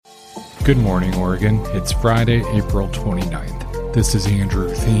Good morning, Oregon. It's Friday, April 29th. This is Andrew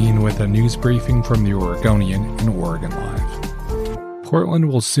Thien with a news briefing from the Oregonian and Oregon Live. Portland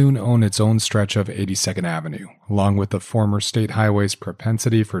will soon own its own stretch of 82nd Avenue, along with the former state highway's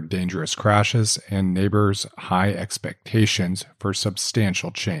propensity for dangerous crashes and neighbors' high expectations for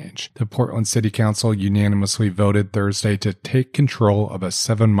substantial change. The Portland City Council unanimously voted Thursday to take control of a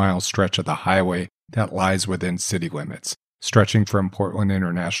 7-mile stretch of the highway that lies within city limits, stretching from Portland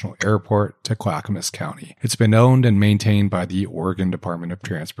International Airport to Clackamas County. It's been owned and maintained by the Oregon Department of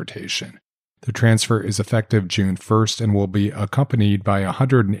Transportation. The transfer is effective June 1st and will be accompanied by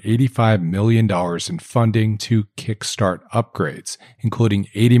 $185 million in funding to kickstart upgrades, including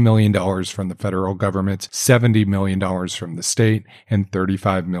 $80 million from the federal government, $70 million from the state, and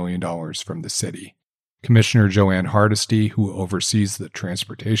 $35 million from the city. Commissioner Joanne Hardesty, who oversees the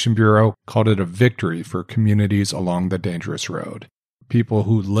Transportation Bureau, called it a victory for communities along the dangerous road. People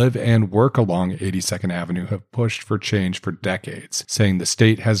who live and work along 82nd Avenue have pushed for change for decades, saying the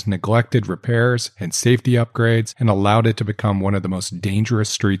state has neglected repairs and safety upgrades and allowed it to become one of the most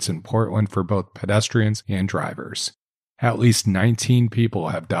dangerous streets in Portland for both pedestrians and drivers. At least 19 people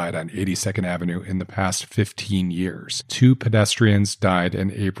have died on 82nd Avenue in the past 15 years. 2 pedestrians died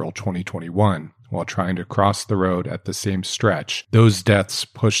in April 2021. While trying to cross the road at the same stretch. Those deaths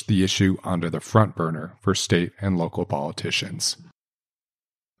pushed the issue onto the front burner for state and local politicians.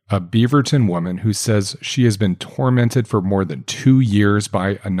 A Beaverton woman who says she has been tormented for more than 2 years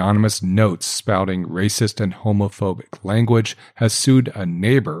by anonymous notes spouting racist and homophobic language has sued a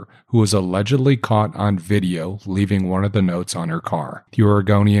neighbor who was allegedly caught on video leaving one of the notes on her car. The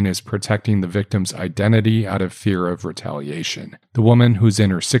Oregonian is protecting the victim's identity out of fear of retaliation. The woman, who's in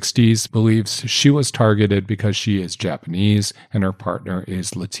her 60s, believes she was targeted because she is Japanese and her partner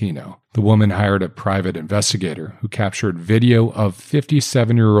is Latino. The woman hired a private investigator who captured video of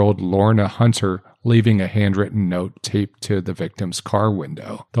 57-year-old Lorna Hunter leaving a handwritten note taped to the victim's car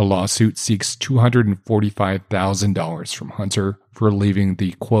window. The lawsuit seeks $245,000 from Hunter for leaving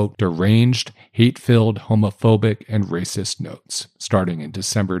the, quote, deranged, hate-filled, homophobic, and racist notes, starting in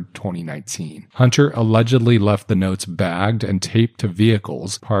December 2019. Hunter allegedly left the notes bagged and taped to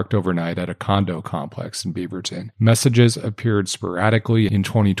vehicles parked overnight at a condo complex in Beaverton. Messages appeared sporadically in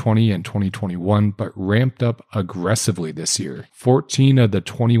 2020 and 2021, but ramped up aggressively this year. 14 of the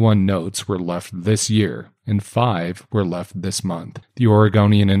 21 notes were left this year, and 5 were left this month. The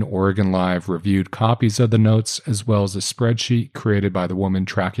Oregonian and Oregon Live reviewed copies of the notes as well as a spreadsheet created by the woman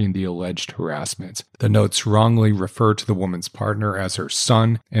tracking the alleged harassment. The notes wrongly refer to the woman's partner as her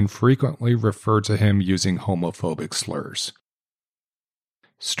son and frequently refer to him using homophobic slurs.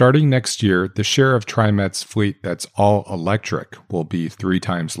 Starting next year, the share of TriMet's fleet that's all electric will be 3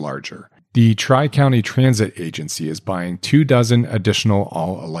 times larger. The Tri-County Transit Agency is buying 24 additional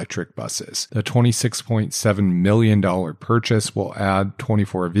all-electric buses. The $26.7 million purchase will add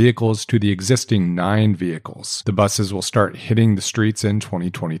 24 vehicles to the existing 9 vehicles. The buses will start hitting the streets in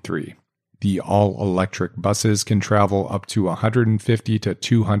 2023. The all-electric buses can travel up to 150 to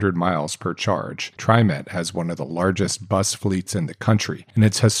 200 miles per charge. TriMet has one of the largest bus fleets in the country, and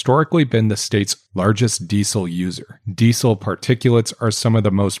it's historically been the state's largest diesel user. Diesel particulates are some of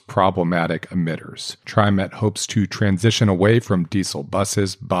the most problematic emitters. TriMet hopes to transition away from diesel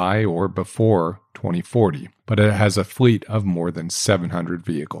buses by or before 2040, but it has a fleet of more than 700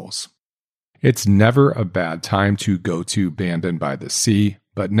 vehicles. It's never a bad time to go to Bandon by the Sea,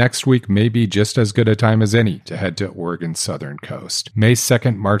 but next week may be just as good a time as any to head to Oregon's southern coast. May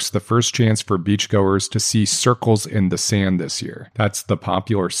 2nd marks the first chance for beachgoers to see circles in the sand this year. That's the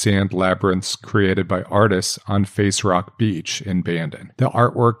popular sand labyrinths created by artists on Face Rock Beach in Bandon. The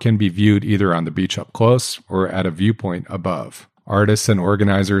artwork can be viewed either on the beach up close or at a viewpoint above. Artists and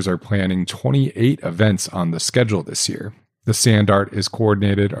organizers are planning 28 events on the schedule this year. The sand art is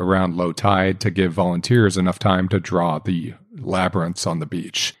coordinated around low tide to give volunteers enough time to draw the labyrinths on the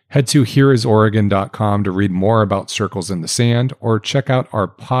beach. Head to hereisoregon.com to read more about Circles in the Sand or check out our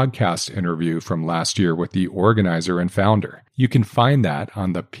podcast interview from last year with the organizer and founder. You can find that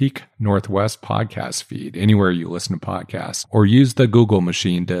on the Peak Northwest podcast feed, anywhere you listen to podcasts, or use the Google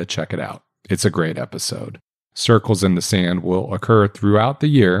machine to check it out. It's a great episode. Circles in the Sand will occur throughout the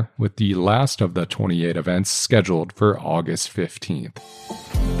year, with the last of the 28 events scheduled for August 15th.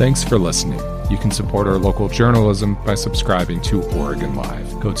 Thanks for listening. You can support our local journalism by subscribing to Oregon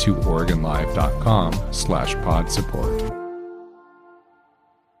Live. Go to OregonLive.com/pod support.